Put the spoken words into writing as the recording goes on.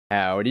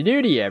Howdy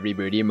doody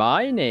everybody,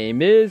 my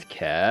name is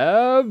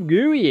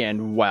KevGuuey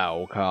and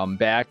welcome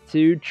back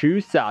to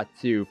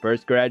Chuusotsu,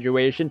 first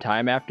graduation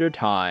time after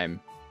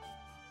time.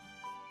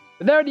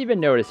 Without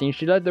even noticing,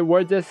 she let the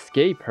words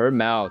escape her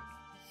mouth.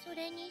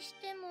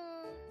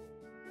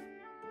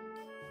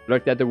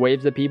 Looked at the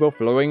waves of people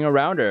flowing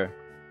around her.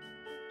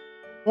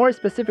 More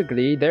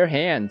specifically, their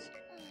hands.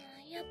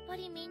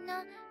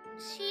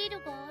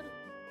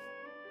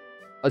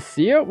 A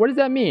seal? What does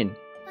that mean?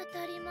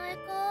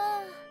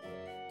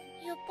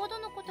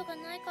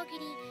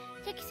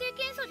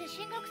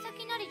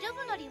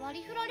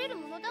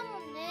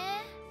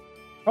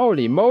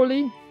 Holy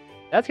moly,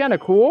 that's kind of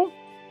cool,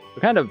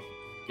 but kind of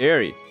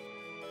scary.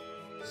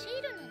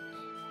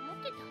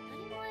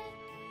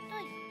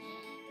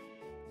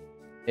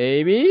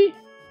 Maybe?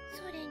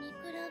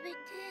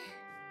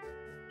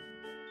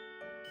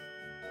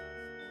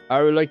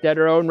 Arue looked at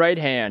her own right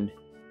hand,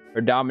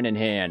 her dominant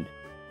hand.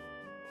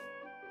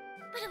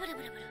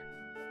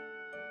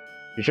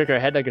 She shook her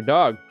head like a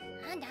dog.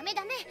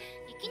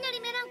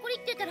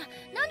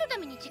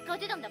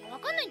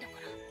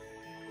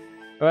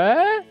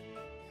 What?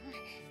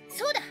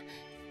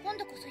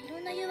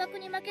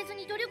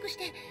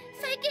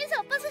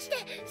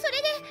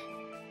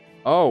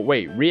 Oh,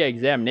 wait,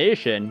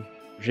 re-examination?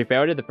 She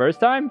failed it the first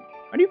time?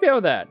 How do you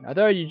fail that? I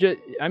thought you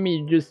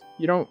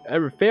don't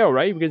ever fail,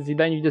 right? Because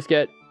then you just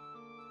get...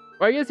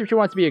 Well, I guess if she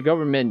wants to be a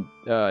government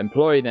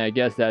employee, then I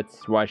guess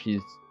that's why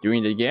she's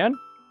doing it again.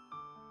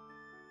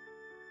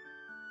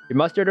 She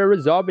mustered her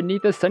resolve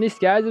beneath the sunny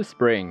skies of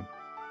spring.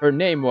 Her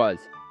name was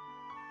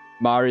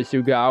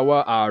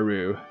Marisugawa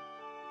Arue.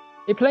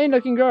 A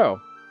plain-looking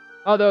girl.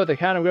 Although the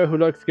kind of girl who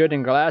looks good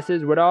in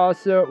glasses would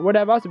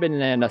have also been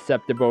an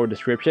acceptable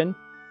description.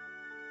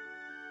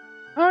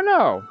 I don't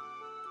know.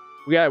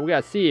 We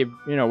gotta see if,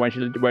 when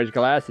she wears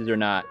glasses or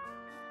not.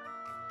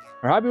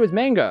 Her hobby was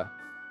manga.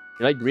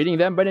 She liked reading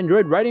them, but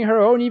enjoyed writing her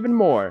own even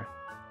more.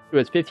 She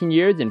was 15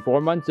 years and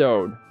 4 months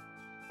old.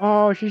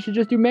 Oh, she should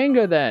just do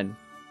manga then.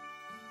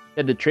 She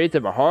had the traits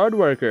of a hard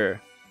worker,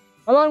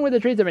 along with the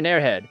traits of an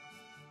airhead.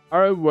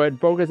 Arue would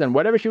focus on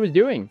whatever she was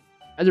doing.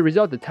 As a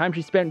result, the time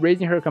she spent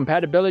raising her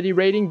compatibility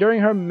rating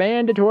during her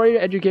mandatory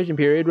education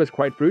period was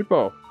quite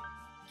fruitful.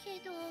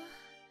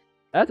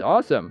 That's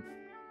awesome.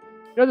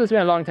 She also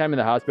spent a long time in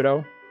the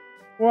hospital.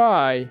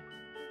 Why?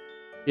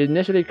 She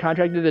initially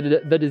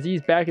contracted the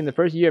disease back in the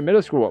first year of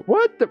middle school.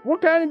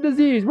 What kind of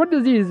disease? What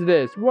disease is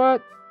this?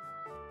 What?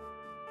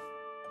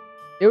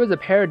 It was a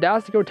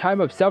paradoxical time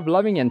of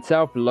self-loving and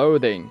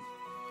self-loathing.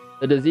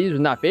 The disease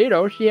was not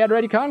fatal. She had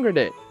already conquered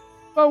it.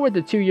 But with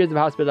the 2 years of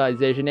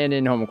hospitalization and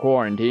in-home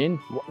quarantine,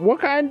 what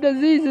kind of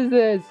disease is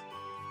this?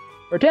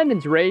 Her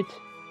attendance rate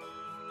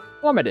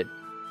plummeted.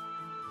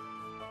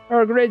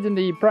 Her grades in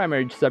the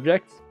primary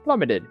subjects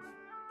plummeted.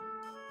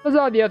 As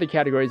all the other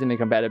categories in the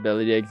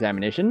compatibility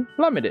examination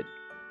plummeted.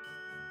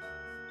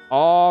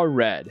 All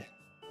red.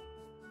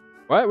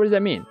 What? What does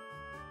that mean?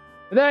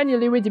 With the annual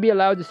leeway to be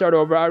allowed to start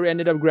over, Arue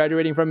ended up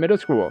graduating from middle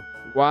school.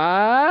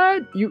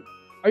 What?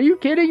 Are you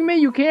kidding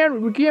me? We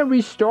can't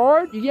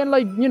restart? You can't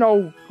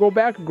go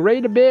back a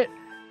grade a bit?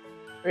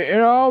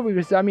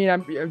 Because I'm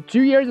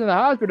 2 years in the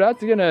hospital,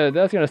 that's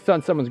gonna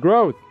stunt someone's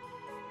growth.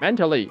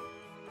 Mentally.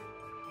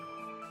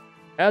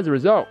 As a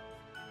result.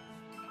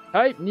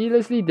 Type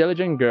needlessly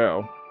diligent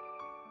girl.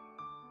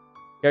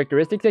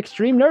 Characteristics: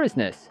 extreme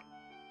nervousness.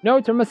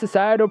 Notes: from a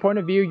societal point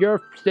of view, your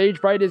stage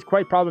fright is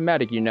quite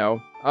problematic,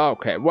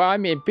 Okay, well,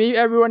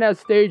 everyone has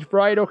stage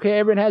fright, okay?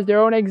 Everyone has their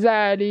own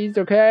anxieties,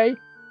 okay?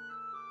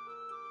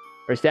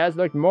 Her stats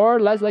looked more or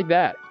less like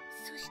that.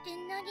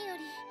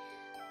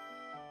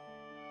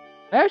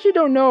 I actually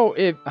don't know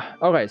if...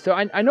 Okay, so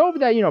I know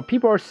that,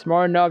 people are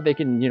smart enough, they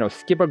can,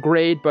 skip a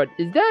grade, but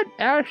is that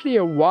actually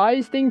a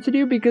wise thing to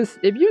do? Because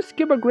if you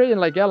skip a grade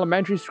in,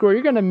 elementary school,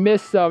 you're gonna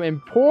miss some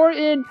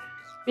important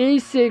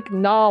basic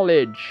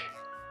knowledge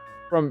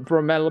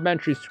from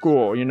elementary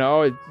school,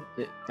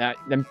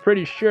 I'm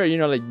pretty sure,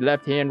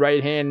 left hand,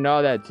 right hand, and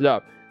all that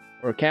stuff.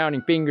 Or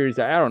counting fingers,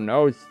 I don't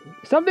know. It's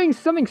something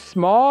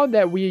small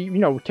that we,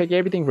 take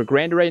everything for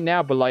granted right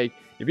now, but,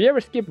 if you ever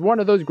skip one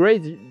of those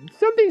grades,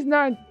 something's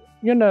not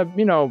gonna,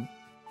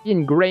 be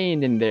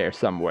ingrained in there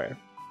somewhere.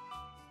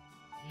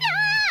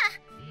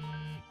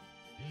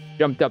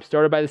 Jumped up,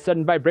 startled by the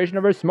sudden vibration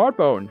of her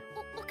smartphone.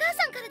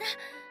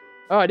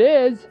 Oh, it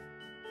is?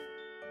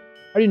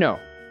 How do you know?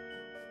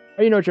 How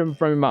do you know it's from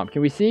your mom?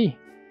 Can we see?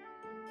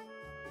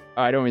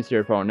 Oh, I don't even see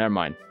her phone. Never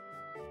mind.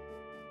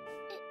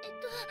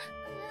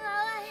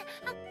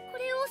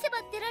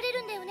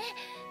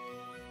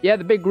 Yeah,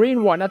 the big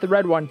green one, not the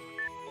red one.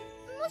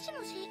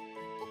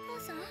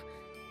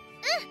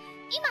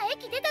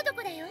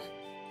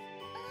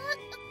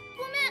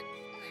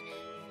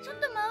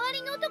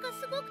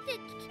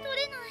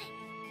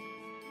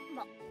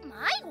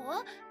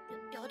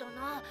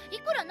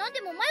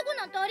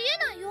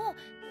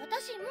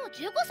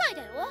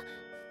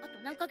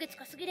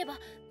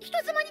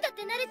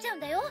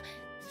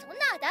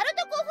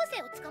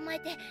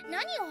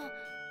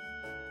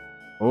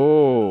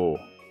 Oh.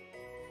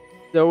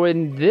 So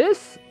in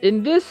this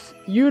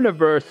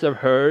universe of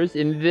hers,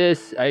 in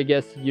this, I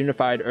guess,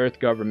 unified Earth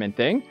government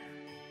thing,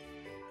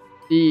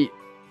 the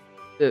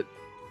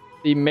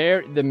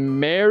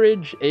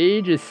marriage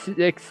age is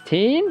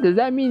 16? Does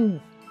that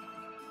mean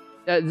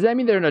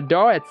they're an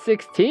adult at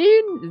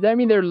 16? Does that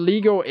mean they're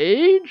legal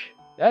age?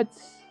 That's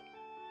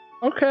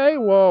okay.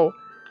 Well,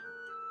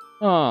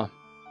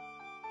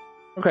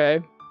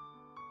 okay.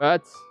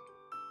 That's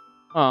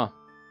体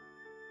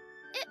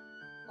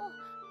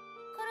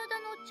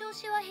の調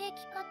子は平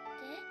気かって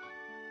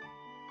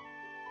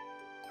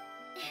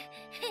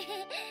全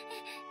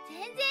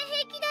然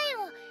平気だ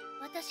よ。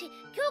私、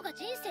今日が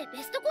人生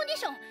ベストコンディ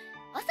ション。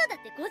朝だっ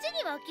て5時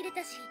には起きれ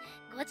たし、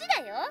5時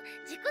だよ。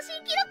自己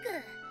新記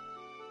録。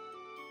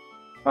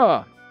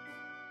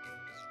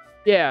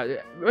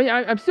Yeah,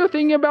 I'm still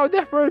thinking about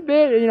that for a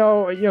bit. You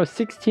know,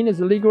 16 is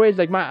the legal age.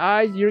 Like my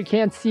eyes, you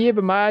can't see it,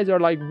 but my eyes are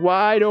like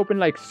wide open,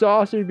 like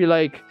saucers. Be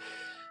like,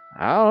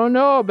 I don't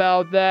know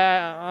about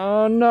that. I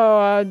don't know.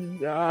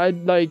 I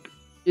like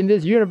in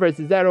this universe.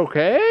 Is that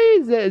okay?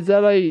 Is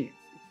that like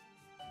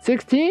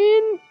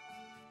 16?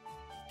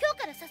 今日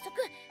から早速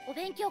お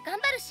勉強頑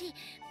張るし、もう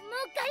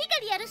ガリガ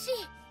リやるし。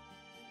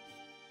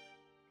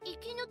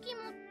息抜き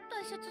も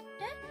大切って？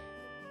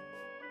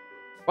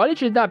 Well, at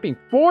least she's not being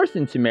forced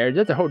into marriage.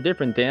 That's a whole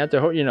different thing. That's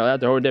a whole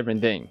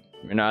different thing.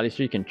 You know, at least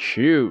she can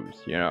choose.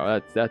 You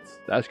know, that's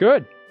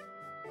good.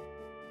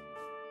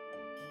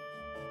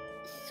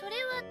 それ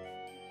は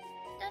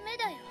ダメ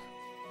だよ。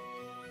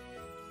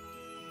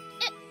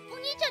お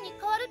兄ちゃんに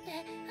代わるって？いい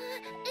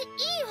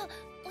よ。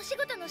お仕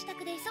事の支度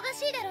で忙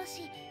しいだろう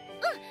し。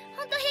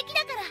本当平気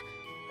だから。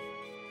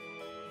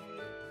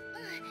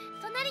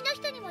隣の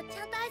人にもち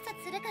ゃんと挨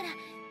拶するから、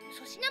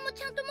粗品も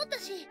ちゃんと持った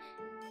し。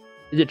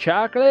Is it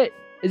chocolate?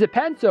 Is it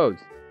pencils?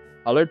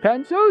 Colored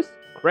pencils?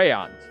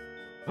 Crayons.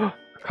 A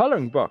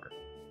coloring book.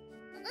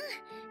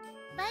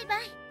 バイバ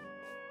イ。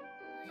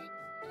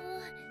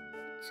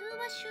通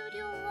話終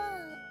了は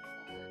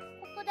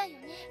ここだよ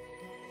ね。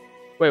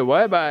Wait,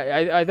 what? But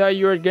I thought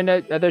you were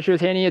gonna. I thought she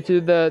was handing it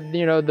to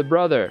the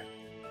brother.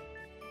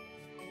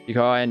 The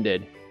call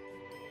ended.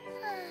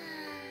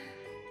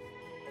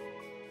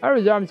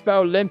 Haru's arms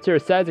felt limp to her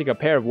sides like a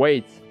pair of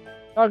weights.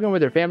 Talking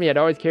with her family had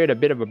always carried a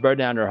bit of a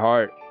burden on her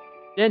heart.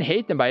 She didn't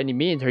hate them by any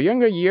means. Her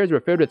younger years were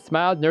filled with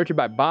smiles nurtured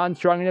by bonds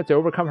strong enough to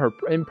overcome her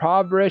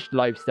impoverished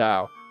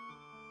lifestyle.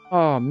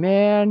 Oh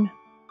man.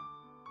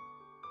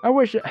 I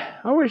wish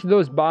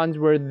those bonds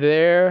were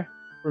there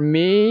for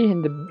me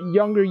in the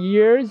younger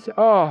years.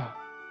 Oh.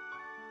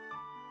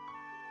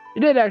 She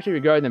did actually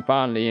regard them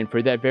fondly, and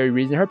for that very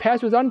reason, her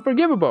past was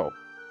unforgivable.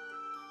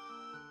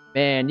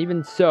 Man,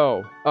 even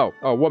so. Oh,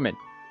 woman.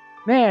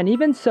 Man,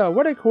 even so,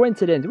 what a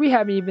coincidence. We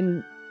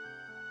haven't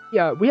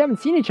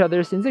seen each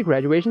other since the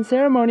graduation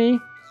ceremony.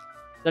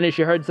 Suddenly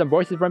she heard some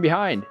voices from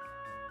behind.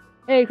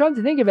 Hey, come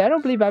to think of it, I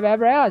don't believe I've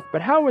ever asked,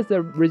 but how was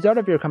the result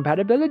of your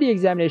compatibility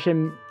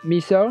examination,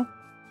 Miso?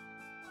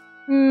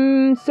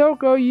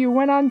 Soko, you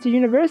went on to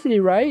university,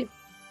 right?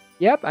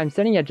 Yep, I'm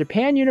studying at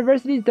Japan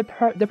University's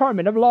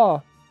Department of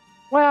Law.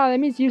 Wow, that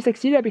means you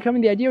succeeded at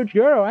becoming the ideal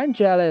girl. I'm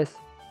jealous.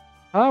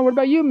 What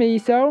about you,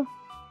 Miso?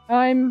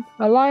 I'm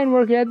a line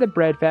worker at the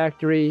bread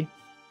factory.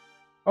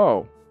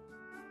 Oh.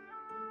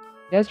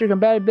 Yes, your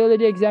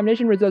compatibility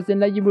examination results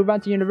didn't let you move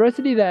on to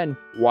university then.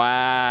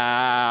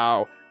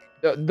 Wow.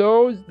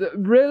 Those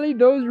really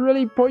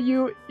put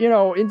you,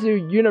 into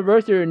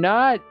university or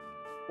not?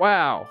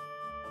 Wow.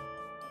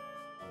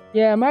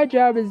 Yeah, my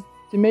job is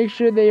to make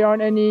sure there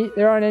aren't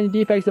any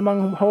defects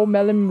among whole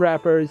melon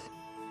wrappers.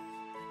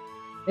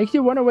 Makes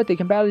you wonder what the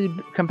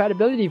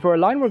compatibility for a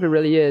line worker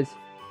really is.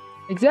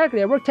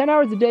 Exactly, I work 10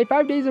 hours a day,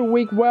 5 days a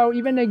week. Well,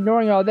 even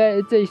ignoring all that,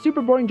 it's a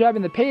super boring job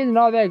and the pay isn't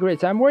all that great.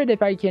 So I'm worried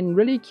if I can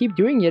really keep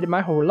doing it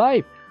my whole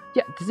life.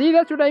 Yeah, see,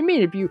 that's what I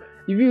mean. If you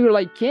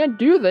can't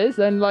do this,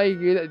 then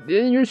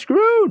then you're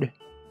screwed.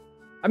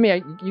 I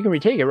mean, you can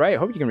retake it, right? I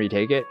hope you can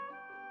retake it.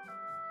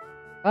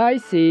 I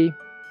see.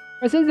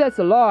 But since that's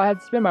the law, I have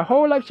to spend my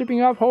whole life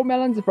shipping off whole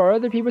melons for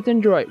other people to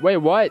enjoy. Wait,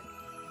 what?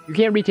 You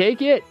can't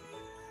retake it?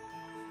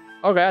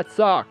 Okay, that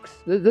sucks.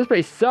 This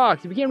place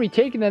sucks. If you can't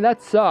retake it, then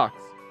that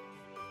sucks.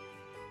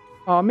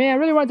 Oh man, I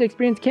really want to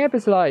experience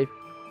campus life.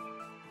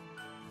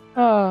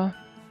 Miso,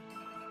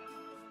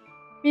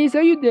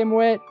 you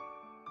dimwit.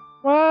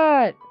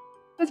 What?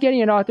 Just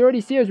getting an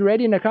authority seal is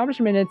already an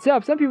accomplishment in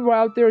itself. Some people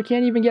out there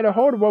can't even get a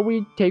hold of what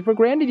we take for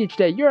granted each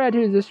day. Your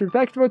attitude is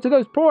disrespectful to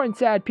those poor and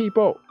sad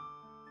people.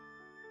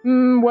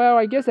 Well,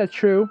 I guess that's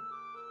true.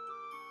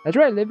 That's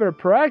right, live a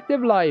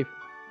proactive life.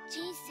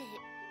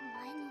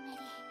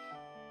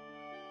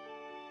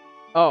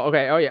 Oh,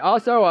 okay. Oh, yeah.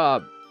 Also,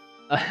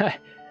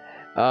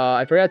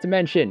 I forgot to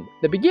mention,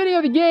 the beginning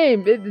of the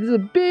game, there's a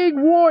big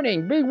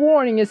warning. Big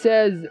warning. It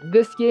says,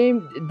 this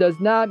game does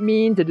not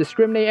mean to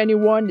discriminate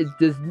anyone.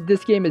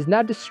 This game is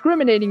not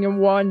discriminating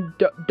anyone.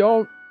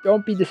 Don't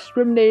be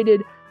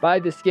discriminated by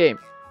this game.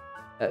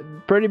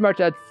 Pretty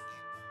much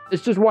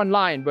it's just one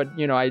line, but,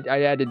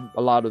 I added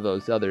a lot of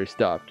those other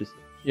stuff. Just,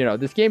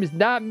 this game is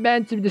not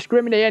meant to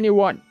discriminate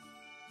anyone.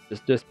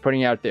 Just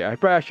putting it out there. I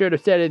probably should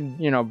have said it,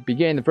 you know,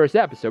 beginning the first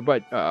episode,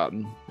 but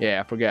yeah,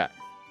 I forgot.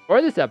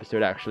 Or this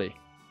episode actually.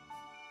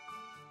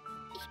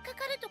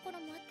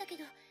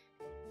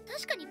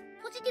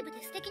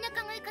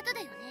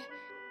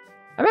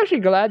 I'm actually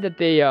glad that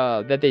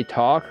they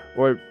talk,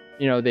 or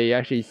you know, they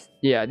actually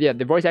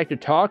the voice actor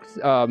talks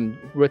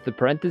with the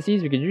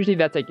parentheses, because usually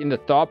that's like in the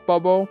thought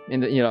bubble,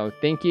 in the, you know,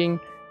 thinking.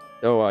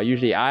 So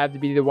usually I have to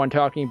be the one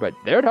talking, but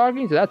they're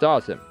talking, so that's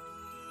awesome.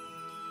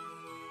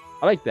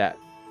 I like that.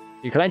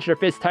 You clench your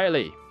fists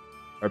tightly,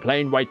 or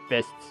plain white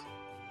fists.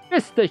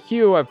 Fists the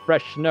hue of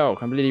fresh snow,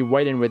 completely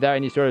whitened without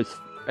any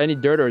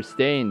dirt or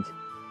stains.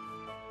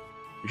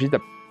 She's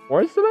the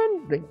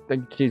porcelain?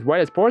 Like she's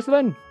white as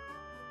porcelain?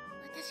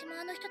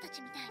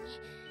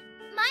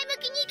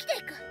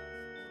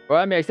 Well,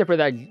 I mean, except for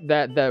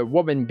that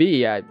woman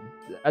bee,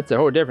 that's a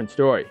whole different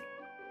story.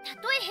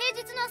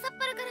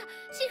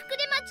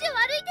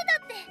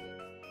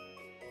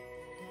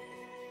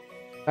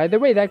 By the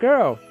way, that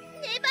girl.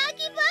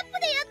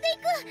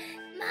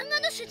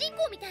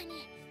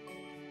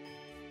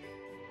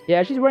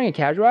 Yeah, she's wearing a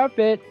casual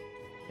outfit.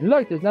 And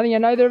look, there's nothing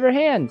on either of her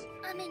hands.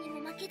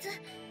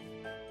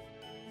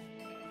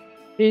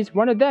 She's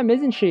one of them,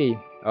 isn't she?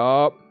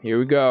 Oh, here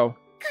we go.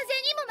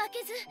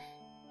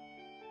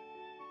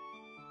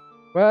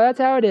 Well, that's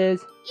how it is.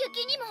 She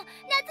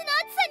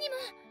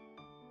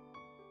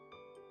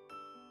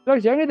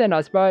looks younger than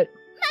us, but...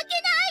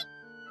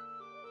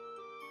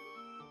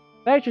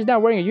 The fact she's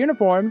not wearing a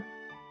uniform,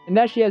 and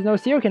that she has no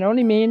seal can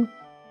only mean...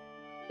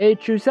 a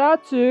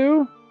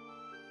Chuusotsu.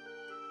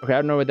 Okay, I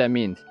don't know what that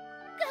means.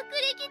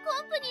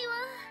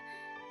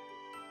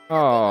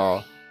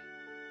 Oh.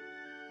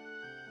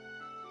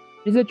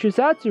 She's a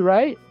Chuusotsu,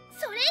 right?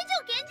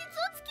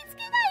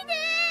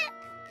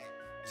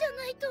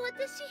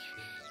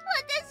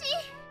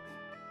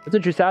 What's a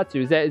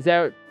Chuusotsu? Is that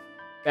a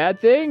bad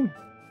thing?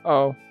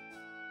 Oh.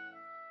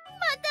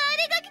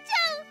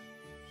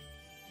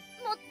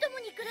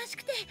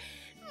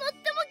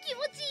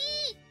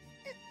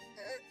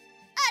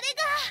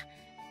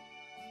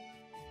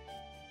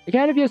 I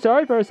kind of feel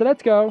sorry for her, so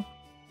let's go.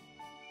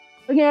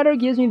 Looking at her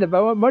gives me the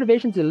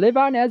motivation to live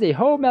on as a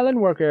whole melon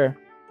worker.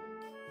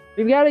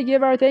 We've got to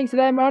give our thanks to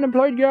that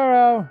unemployed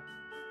girl.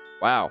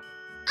 Wow.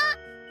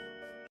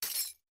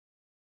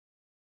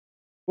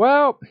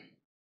 Well,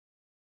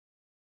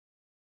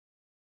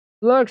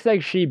 looks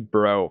like she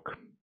broke.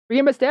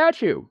 Became a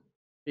statue.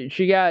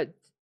 She got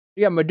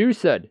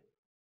Medusa'd.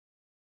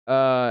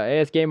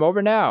 It's game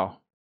over now.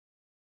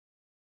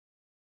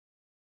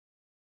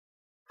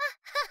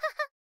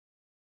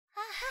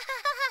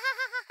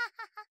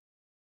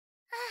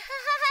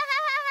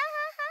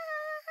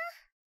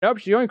 Nope,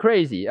 she's going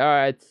crazy.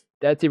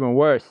 That's even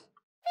worse.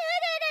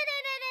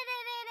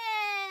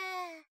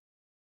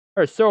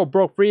 Her soul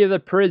broke free of the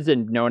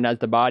prison known as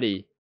the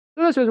body.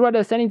 So this was what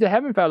ascending to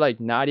heaven felt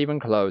like, not even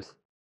close.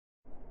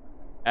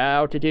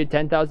 Altitude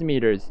 10,000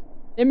 meters.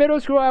 In middle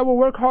school, I will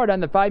work hard on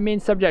the 5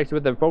 main subjects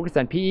with a focus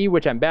on PE,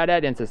 which I'm bad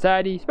at, and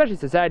society, especially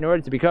society, in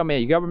order to become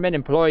a government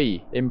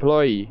employee.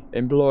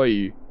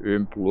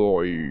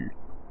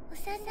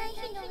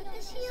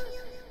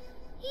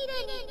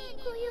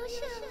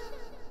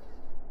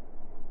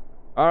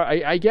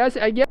 I guess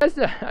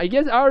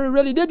Arue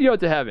really did go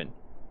to heaven.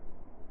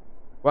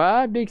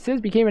 Well, Big Sis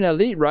became an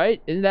elite,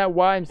 right? Isn't that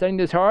why I'm studying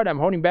this hard? I'm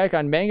holding back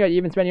on manga,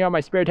 even spending all my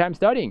spare time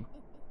studying.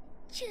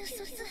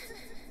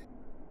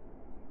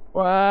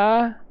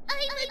 What?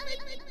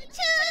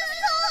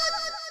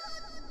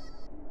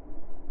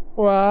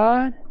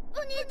 What?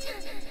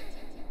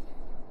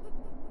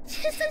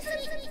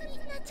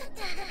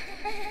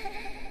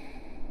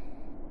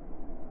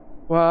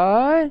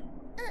 What?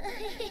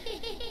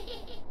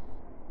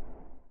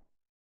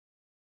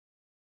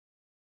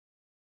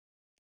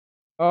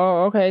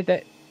 Oh,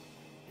 okay.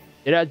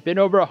 It has been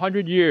over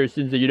 100 years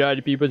since the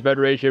United People's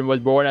Federation was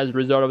born as a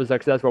result of a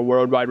successful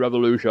worldwide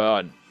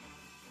revolution.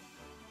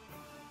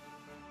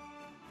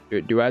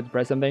 Do I have to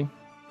press something?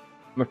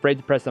 I'm afraid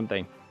to press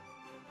something.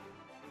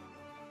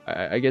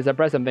 I guess I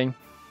pressed something.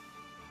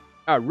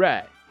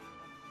 Alright.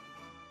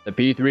 The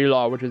P3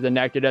 law, which was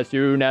enacted as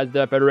soon as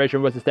the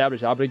Federation was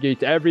established,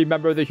 obligates every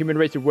member of the human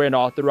race to wear an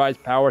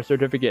Authorized Power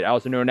certificate,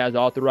 also known as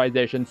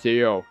Authorization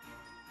Seal.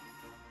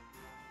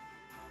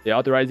 The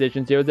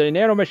Authorization Seal is a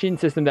nanomachine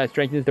system that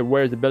strengthens the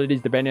wearer's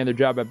abilities depending on their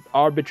job,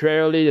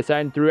 arbitrarily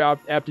assigned through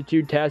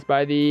aptitude tests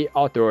by the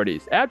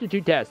authorities.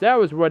 Aptitude test, that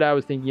was what I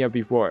was thinking of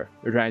before.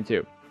 We're trying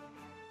to.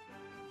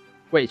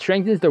 Wait,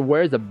 strengthens the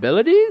wearer's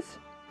abilities?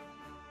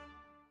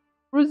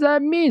 What does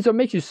that mean? So it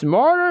makes you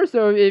smarter?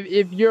 So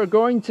if you're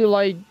going to,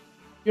 like,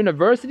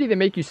 university, they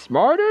make you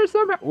smarter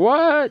somehow?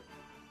 What?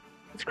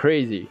 That's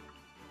crazy.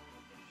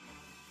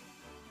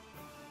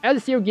 As a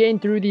seal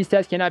gained through these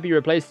tests cannot be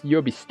replaced,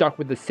 you'll be stuck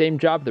with the same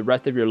job the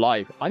rest of your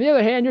life. On the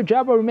other hand, your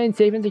job will remain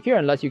safe and secure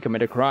unless you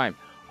commit a crime.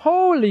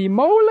 Holy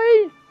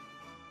moly!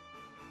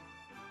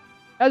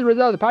 As a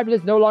result, the populace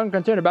is no longer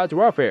concerned about its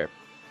welfare.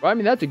 Well, I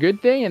mean, that's a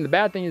good thing, and the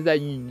bad thing is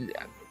that you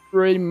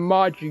pretty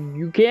much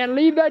you can't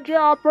leave that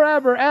job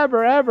forever,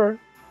 ever.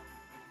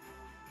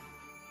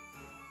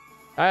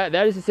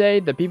 That is to say,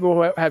 the people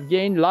who have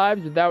gained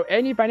lives without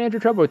any financial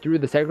trouble through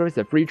the sacrifice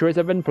of free choice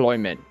of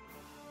employment.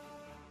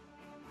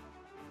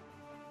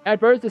 At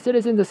first, the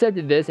citizens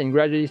accepted this and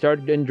gradually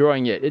started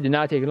enjoying it. It did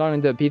not take long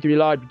until the P3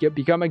 law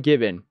become a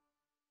given.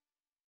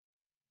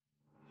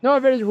 No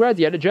one feels regrets,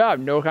 get a job.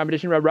 No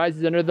competition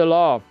arises under the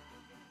law.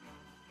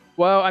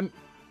 Well,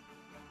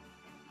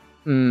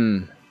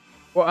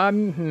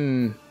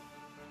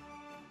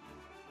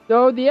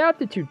 So the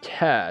aptitude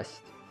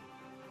test.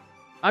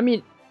 I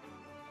mean,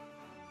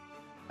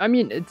 I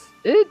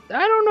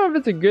don't know if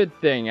it's a good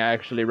thing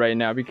actually right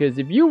now, because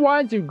if you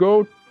want to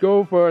go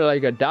for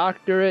like a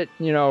doctorate,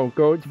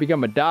 go to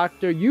become a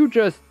doctor, you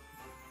just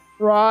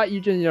try,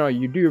 you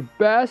do your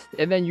best,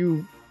 and then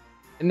you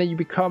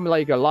become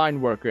like a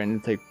line worker, and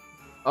it's like,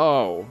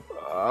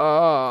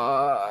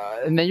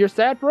 and then you're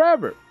sad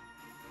forever.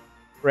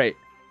 Great.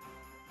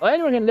 Well,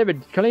 anyone can live a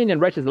clean and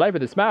righteous life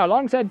with a smile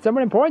alongside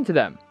someone important to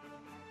them.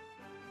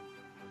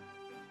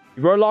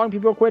 Before long,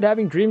 people quit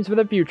having dreams for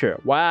the future.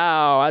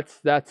 Wow,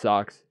 that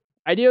sucks.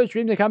 Ideals,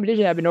 dreams, and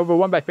competition have been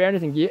overwhelmed by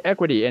fairness and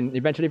equity and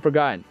eventually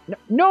forgotten.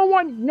 No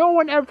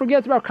one ever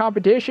forgets about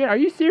competition. Are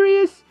you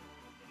serious?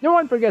 No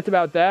one forgets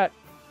about that.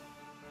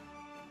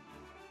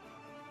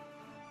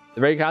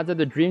 The very concept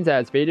of dreams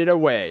has faded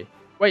away.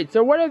 Wait,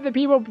 so what if the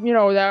people,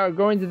 that are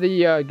going to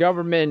the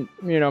government,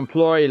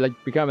 employ, like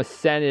become a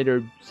Senate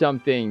or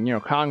something,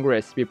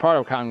 Congress, be part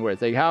of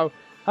Congress? Like, how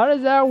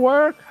does that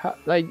work?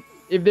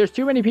 If there's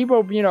too many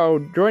people,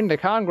 joining the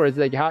Congress,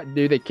 like, how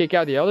do they kick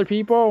out the other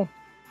people?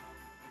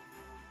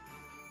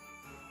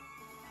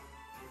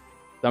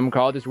 Some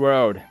call this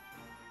world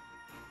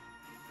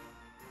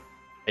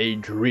a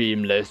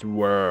dreamless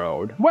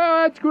world.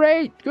 Well, that's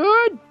great.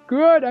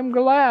 Good. I'm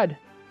glad.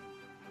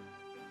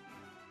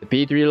 The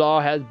P3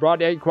 law has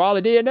brought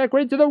equality and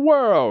equity to the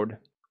world.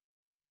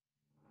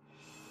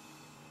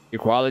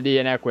 Equality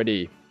and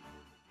equity.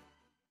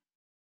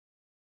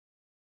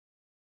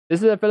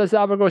 This is a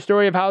philosophical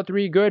story of how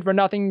three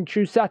good-for-nothing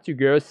Chuusotsu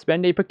girls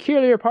spend a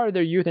peculiar part of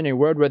their youth in a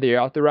world where the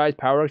Authorized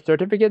Power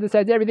certificate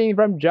decides everything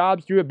from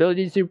jobs to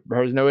abilities to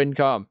personal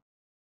income.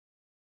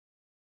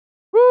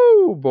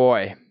 Woo,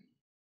 boy.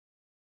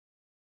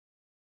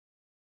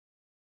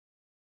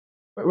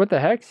 What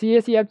the heck?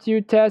 CSE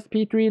aptitude test,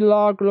 P3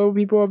 law, global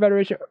people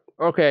federation.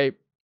 Okay.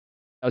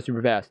 That was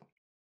super fast.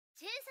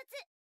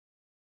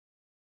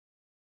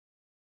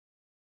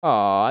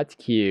 Aw, that's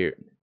cute.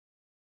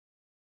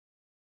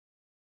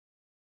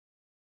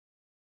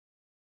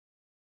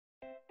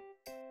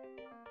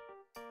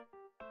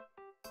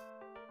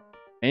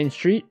 Main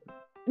Street.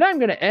 And I'm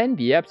gonna end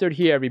the episode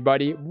here,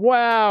 everybody.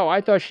 Wow, I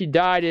thought she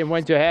died and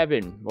went to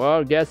heaven.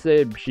 Well, guess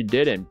she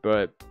didn't,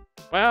 but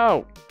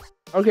wow.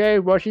 Okay,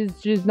 well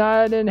she's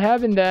not in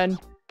heaven then.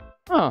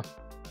 Huh.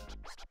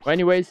 Well,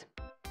 anyways,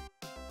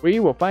 we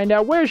will find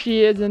out where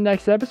she is in the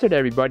next episode,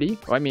 everybody.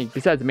 Well, I mean,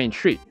 besides the main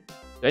street.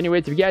 So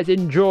anyways, if you guys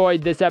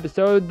enjoyed this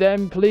episode,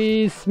 then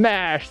please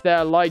smash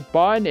that like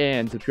button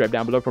and subscribe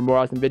down below for more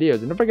awesome videos.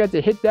 And don't forget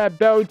to hit that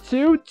bell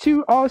too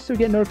to also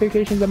get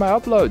notifications of my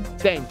uploads.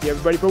 Thank you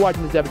everybody for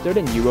watching this episode,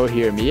 and you will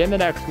hear me in the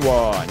next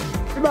one.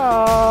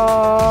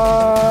 Goodbye!